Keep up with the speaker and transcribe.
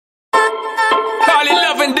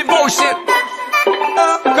devotion.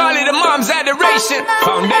 Call it a mom's adoration.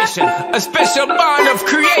 Foundation, a special bond of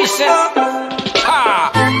creation.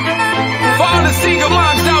 For all the single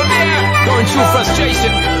moms out there going through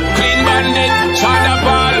frustration, clean bandit, China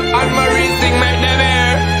ball, and Marie sing make them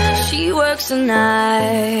air. She works the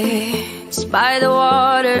nights by the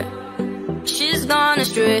water. She's gone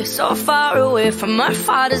astray, so far away from her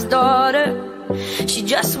father's daughter. She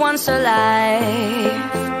just wants a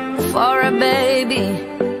life for a baby.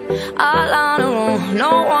 All on her own,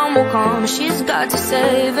 no one will come. She's got to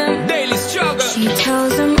save him. Daily struggle. She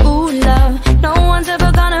tells him, ooh, love, no one's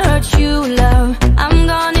ever gonna hurt you, love. I'm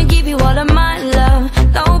gonna give you all of my love.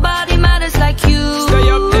 Nobody matters like you. Stay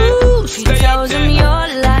up there. She tells him your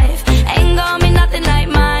life ain't gonna be nothing like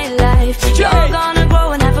my life. You're gonna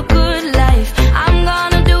grow and have a good life. I'm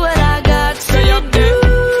gonna do what I got to do.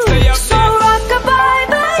 So rockabye,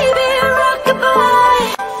 baby,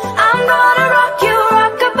 rockabye. I'm gonna rock you,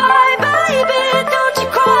 rockabye, baby, don't you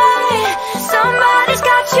cry. Somebody's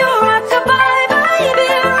got you, rockabye, baby,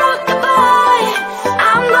 rockabye.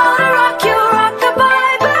 I'm gonna rock you,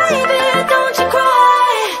 rockabye, baby, don't you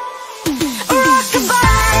cry.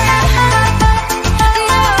 Rockabye,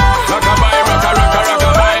 Rockabye, rocka, rocka,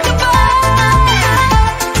 rockabye.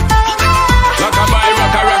 Rockabye,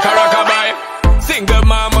 rocka, rocka, rockabye. Single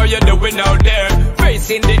mom, what you doing out there?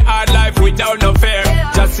 Facing the hard life without no fear.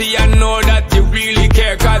 Just see and know that you really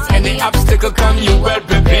care, cause any obstacle come, you well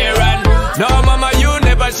prepare. And no mama, you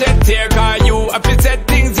never shed tear, cause you have to set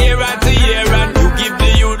things year after year. And you give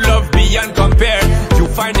the youth love beyond compare. You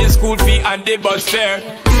find the school fee and the bus fare.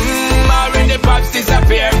 Already pops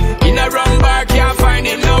disappear. In a wrong bar, can't find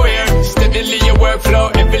him nowhere. Steadily your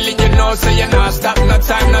workflow, everything you know, so you're not stop, no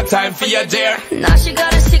time for your dear. now she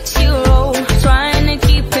got a 6-year-old, trying to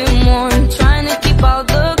keep him warm, trying to keep out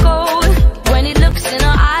the cold. When he looks in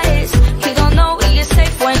her eyes, he don't know he is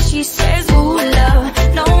safe when she says, ooh,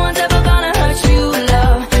 love, no one's ever gonna hurt you,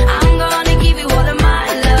 love. I'm gonna give you all of my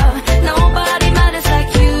love. Nobody matters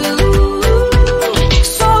like you.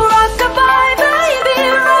 So rockabye, baby,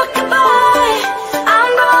 rockabye.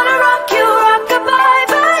 I'm gonna rock you, rockabye,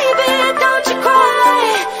 baby, don't you cry.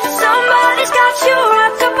 Somebody's got you,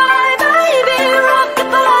 rockabye, baby,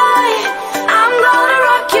 rockabye. I'm gonna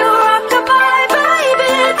rock you, rockabye,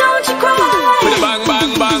 baby, don't you cry. With a bang,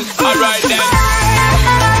 bang, bang, alright then.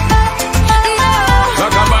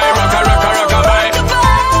 Rockabye, rocka, rocka, rockabye.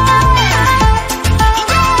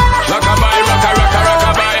 Rockabye, rocka, rocka,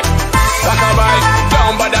 rockabye. Rockabye,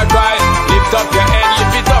 down by the cry. Lift up your head,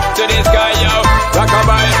 lift it up to the sky, yo.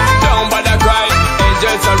 Rockabye, down by the cry.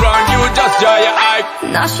 Angels around you, just draw your eye.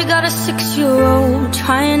 Now she got a 6-year-old,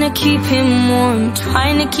 trying to keep him warm,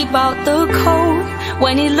 trying to keep out the cold.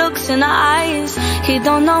 When he looks in her eyes, he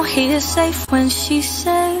don't know he is safe when she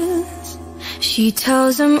says. She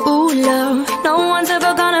tells him, ooh, love, no one's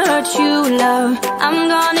ever gonna hurt you, love. I'm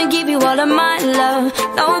gonna give you all of my love.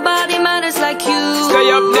 Nobody matters like you. Stay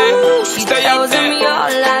up there, She stay up tells him there. your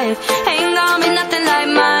life ain't gonna be nothing like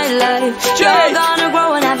my life. You're gonna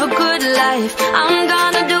grow and have a good life. I'm